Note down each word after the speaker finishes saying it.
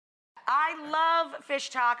I love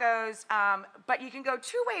fish tacos, but you can go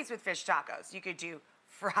two ways with fish tacos. You could do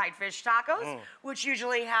fried fish tacos, which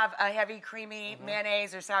usually have a heavy, creamy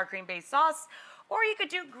mayonnaise or sour cream-based sauce, or you could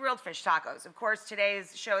do grilled fish tacos. Of course,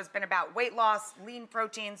 today's show has been about weight loss, lean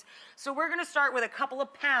proteins, so we're gonna start with a couple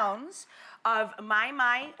of pounds of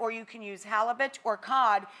mai, or you can use halibut or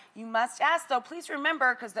cod. You must ask, though, please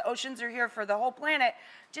remember, because the oceans are here for the whole planet,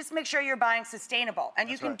 just make sure you're buying sustainable. And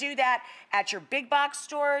you can do that at your big box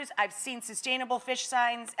stores. I've seen sustainable fish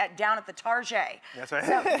signs down at the Target. That's right.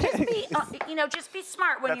 So just be, just be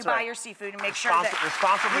smart when you buy your seafood and make sure that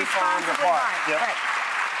responsibly farm your part. Yep. Right.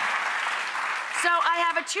 So I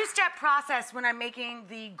have a two-step process when I'm making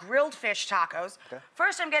the grilled fish tacos. Okay.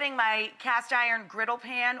 First, I'm getting my cast iron griddle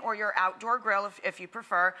pan or your outdoor grill, if you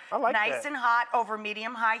prefer. I like nice that. and hot over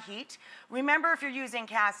medium-high heat. Remember, if you're using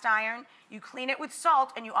cast iron, you clean it with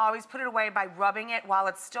salt, and you always put it away by rubbing it while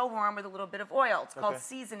it's still warm with a little bit of oil. It's called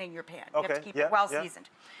seasoning your pan. You have to keep it well seasoned.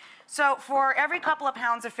 So for every couple of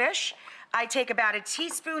pounds of fish, I take about a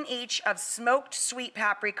teaspoon each of smoked sweet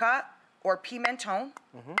paprika or pimenton.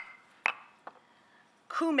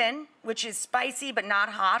 Cumin, which is spicy but not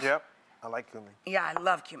hot. Yep, I like cumin. Yeah, I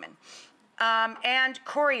love cumin. And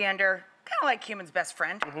coriander, kind of like cumin's best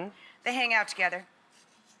friend. They hang out together.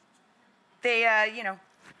 They,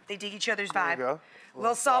 they dig each other's vibe. There you go. A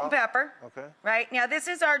little salt and pepper. Okay. Right, now this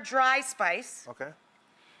is our dry spice. Okay.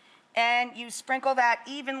 And you sprinkle that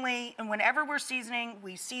evenly, and whenever we're seasoning,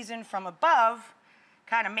 we season from above,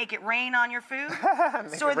 kind of make it rain on your food.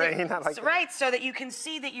 Right, so that you can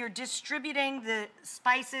see that you're distributing the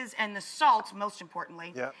spices and the salt, most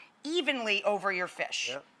importantly, evenly over your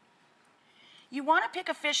fish. You want to pick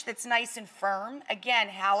a fish that's nice and firm. Again,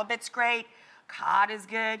 halibut's great, cod is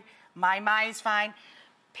good, mai is fine.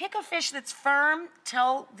 Pick a fish that's firm.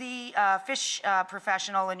 Tell the fish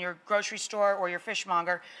professional in your grocery store or your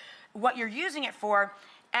fishmonger what you're using it for,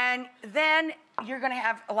 and then you're going to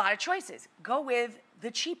have a lot of choices. Go with the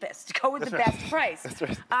cheapest. Go with the best price.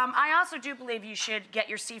 I also do believe you should get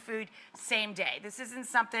your seafood same day. This isn't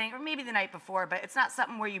something, or maybe the night before, but it's not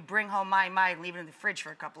something where you bring home mai and leave it in the fridge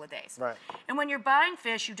for a couple of days. Right. And when you're buying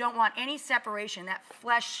fish, you don't want any separation. That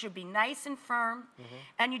flesh should be nice and firm,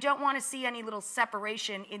 and you don't want to see any little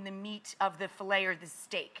separation in the meat of the filet or the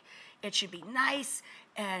steak. It should be nice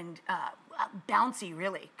and bouncy,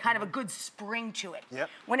 really, kind of a good spring to it.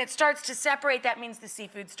 When it starts to separate, that means the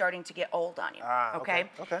seafood's starting to get old on you, okay?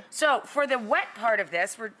 So for the wet part of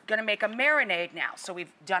this, we're gonna make a marinade now. So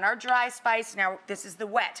we've done our dry spice, now this is the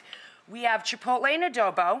wet. We have chipotle and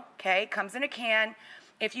adobo, okay? Comes in a can.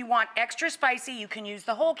 If you want extra spicy, you can use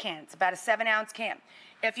the whole can. It's about a 7-ounce can.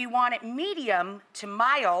 If you want it medium to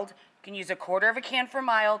mild, you can use a quarter of a can for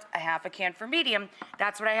mild, a half a can for medium.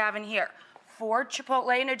 That's what I have in here. 4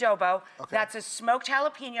 chipotle and adobo. That's a smoked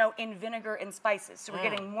jalapeno in vinegar and spices. So we're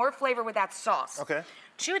getting more flavor with that sauce.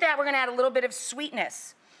 To that, we're gonna add a little bit of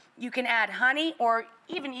sweetness. You can add honey, or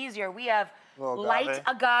even easier, we have light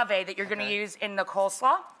agave that you're gonna use in the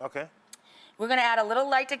coleslaw. We're gonna add a little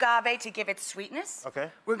light agave to give it sweetness.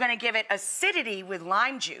 We're gonna give it acidity with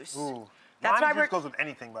lime juice. That's lime juice goes with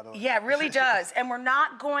anything, by the way. Yeah, it really does. And we're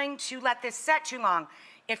not going to let this set too long.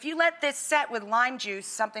 If you let this set with lime juice,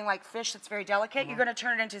 something like fish that's very delicate, you're gonna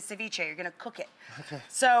turn it into ceviche, you're gonna cook it.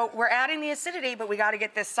 So we're adding the acidity, but we gotta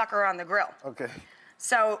get this sucker on the grill.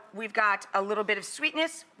 So we've got a little bit of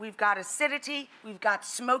sweetness, we've got acidity, we've got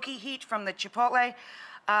smoky heat from the chipotle,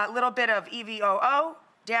 a little bit of EVOO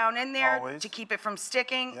down in there to keep it from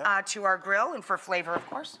sticking to our grill and for flavor, of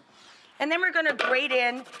course. And then we're gonna grate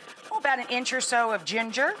in about an inch or so of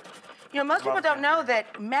ginger. You know, most people don't know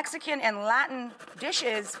that Mexican and Latin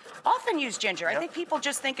dishes often use ginger. I think people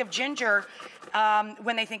just think of ginger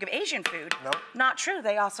when they think of Asian food. Not true.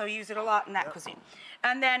 They also use it a lot in that cuisine.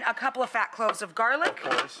 And then a couple of fat cloves of garlic.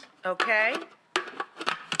 Okay.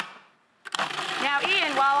 Now,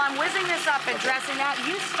 Ian, while I'm whizzing this up and dressing that,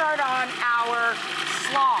 you start on our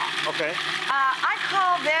slaw. I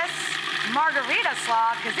call this margarita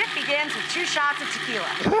slaw because it begins with 2 shots of tequila.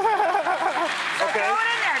 So throw it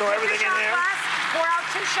in there. Throw everything in there. Glass, pour out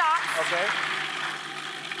 2 shots.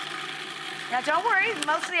 Now don't worry,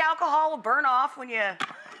 most of the alcohol will burn off when you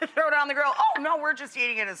throw it on the grill. Oh no, we're just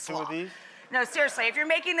eating it as slaw. 2 of these? No, seriously, if you're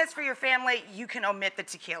making this for your family, you can omit the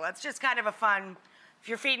tequila. It's just kind of a fun, if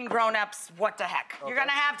you're feeding grown-ups, what the heck? You're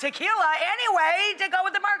gonna have tequila anyway to go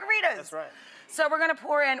with the margaritas. That's right. So we're gonna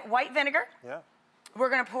pour in white vinegar. We're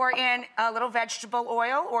gonna pour in a little vegetable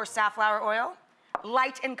oil or safflower oil,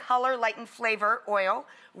 light in color, light in flavor oil.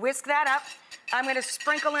 Whisk that up. I'm gonna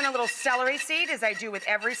sprinkle in a little celery seed, as I do with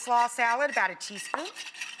every slaw salad, about a teaspoon.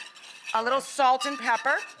 A little salt and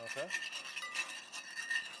pepper.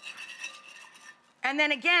 And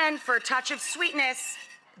then again, for a touch of sweetness,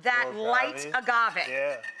 that light agave.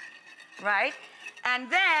 Yeah. Right?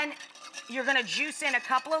 And then you're gonna juice in a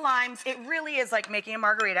couple of limes. It really is like making a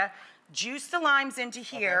margarita. Juice the limes into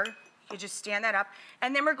here. Okay. You just stand that up.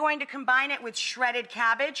 And then we're going to combine it with shredded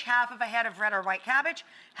cabbage, half of a head of red or white cabbage,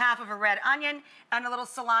 half of a red onion, and a little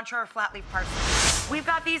cilantro or flat leaf parsley. We've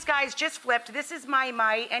got these guys just flipped. This is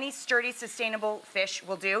my any sturdy, sustainable fish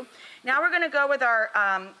will do. Now we're gonna go with our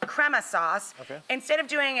crema sauce. Okay. Instead of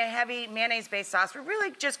doing a heavy mayonnaise-based sauce, we're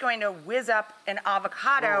really just going to whiz up an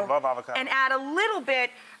avocado, love avocado, and add a little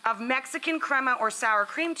bit of Mexican crema or sour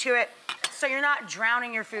cream to it, so you're not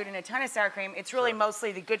drowning your food in a ton of sour cream. It's really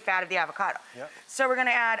mostly the good fat of the avocado. Yep. So we're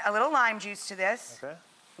gonna add a little lime juice to this. Okay.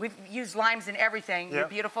 We've used limes in everything. Yep. Your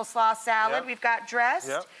beautiful slaw salad we've got dressed.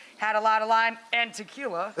 Yep. Had a lot of lime and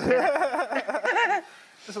tequila.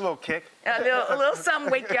 Just a little kick. A little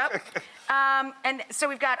something wake you up. And so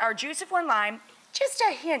we've got our juice of one lime, just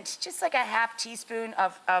a hint, just like a half teaspoon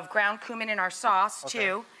of ground cumin in our sauce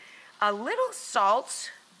too. A little salt,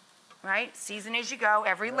 right? Season as you go,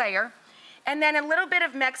 every layer. And then a little bit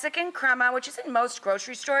of Mexican crema, which is in most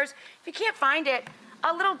grocery stores. If you can't find it,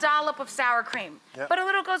 a little dollop of sour cream. Yep. But a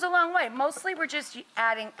little goes a long way. Mostly we're just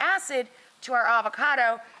adding acid to our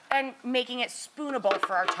avocado and making it spoonable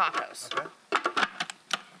for our tacos. Okay.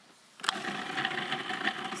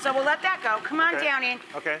 So we'll let that go. Come on down in.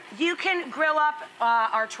 Okay. You can grill up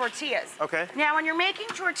our tortillas. Okay. Now when you're making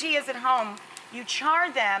tortillas at home, you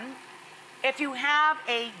char them. If you have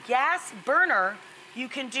a gas burner, you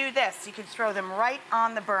can do this. You can throw them right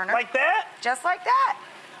on the burner. Like that? Just like that.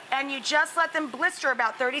 And you just let them blister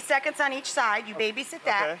about 30 seconds on each side. You babysit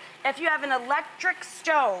that. Okay. If you have an electric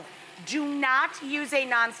stove, do not use a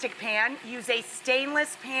nonstick pan. Use a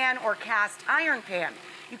stainless pan or cast iron pan.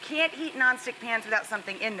 You can't heat nonstick pans without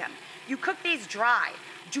something in them. You cook these dry.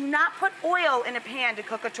 Do not put oil in a pan to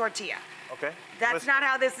cook a tortilla. Okay. That's not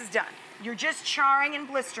how this is done. You're just charring and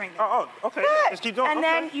blistering them. Oh, okay. Just keep going. And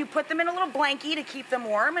then you put them in a little blankie to keep them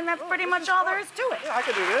warm, and that's pretty much all there is to it. Yeah, I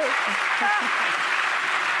can do this.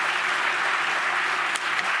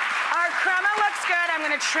 Our crema looks good. I'm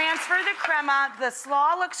gonna transfer the crema. The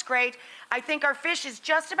slaw looks great. I think our fish is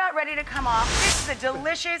just about ready to come off. This is a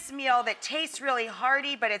delicious meal that tastes really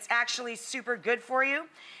hearty, but it's actually super good for you.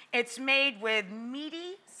 It's made with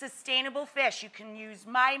meaty, sustainable fish. You can use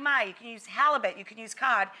mai, you can use halibut, you can use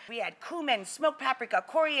cod. We had cumin, smoked paprika,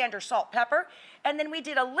 coriander, salt, pepper, and then we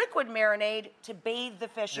did a liquid marinade to bathe the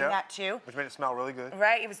fish in that too. Which made it smell really good.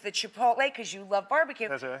 Right, it was the chipotle, because you love barbecue.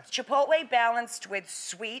 That's right. Chipotle balanced with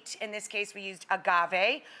sweet. In this case, we used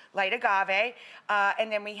agave, light agave,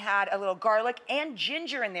 and then we had a little garlic and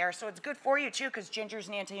ginger in there, so it's good for you too, because ginger's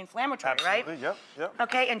an anti-inflammatory, right? Absolutely, yep.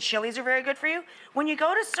 Okay, and chilies are very good for you. When you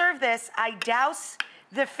go to serve this, I douse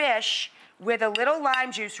the fish with a little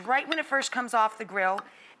lime juice right when it first comes off the grill,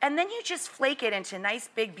 and then you just flake it into nice,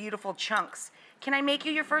 big, beautiful chunks. Can I make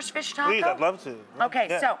you your first fish taco? Please, I'd love to.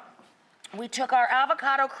 Okay, so we took our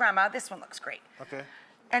avocado crema. This one looks great. Okay.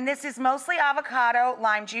 And this is mostly avocado,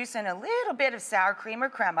 lime juice, and a little bit of sour cream or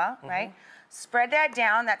crema, right? Spread that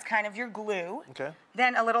down. That's kind of your glue. Okay.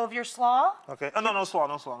 Then a little of your slaw. Okay. Oh, no slaw.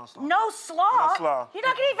 No slaw? No slaw. You're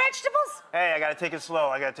not gonna eat vegetables? Hey, I gotta take it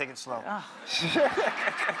slow. Oh.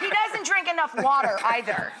 He doesn't drink enough water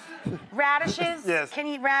either. Radishes? Yes. Can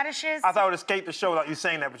you eat radishes? I thought I would escape the show without you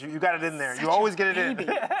saying that, but you got it in there. You always get it in.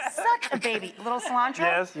 Such a baby. A little cilantro?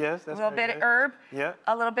 Yes. That's a little bit of herb? Yeah.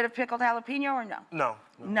 A little bit of pickled jalapeno or no?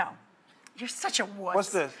 No. You're such a wuss. What's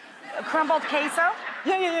this? A crumbled queso?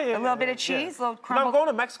 Yeah. A little bit of cheese, a little crumbled. I'm going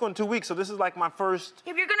to Mexico in 2 weeks, so this is like my first.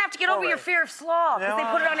 Yeah, but you're gonna have to get over your fear of slaw, because they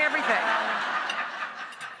put it on everything.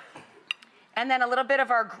 And then a little bit of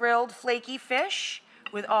our grilled flaky fish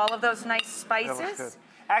with all of those nice spices.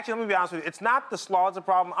 Actually, let me be honest with you. It's not the slaw that's a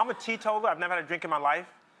problem. I'm a teetotaler. I've never had a drink in my life.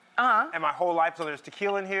 And my whole life, so there's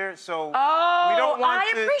tequila in here, so we don't want I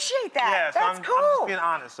appreciate that. Yeah, that's so cool. I'm just being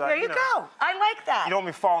honest. So there you go. I like that. You don't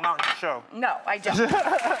want me falling out in the show. No, I don't.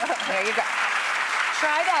 There you go.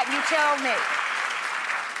 Try that, you tell me.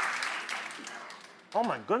 Oh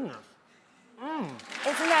my goodness.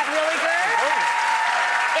 Isn't that really good?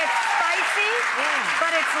 It's spicy,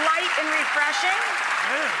 but it's light and refreshing.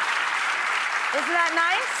 Isn't that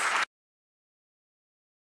nice?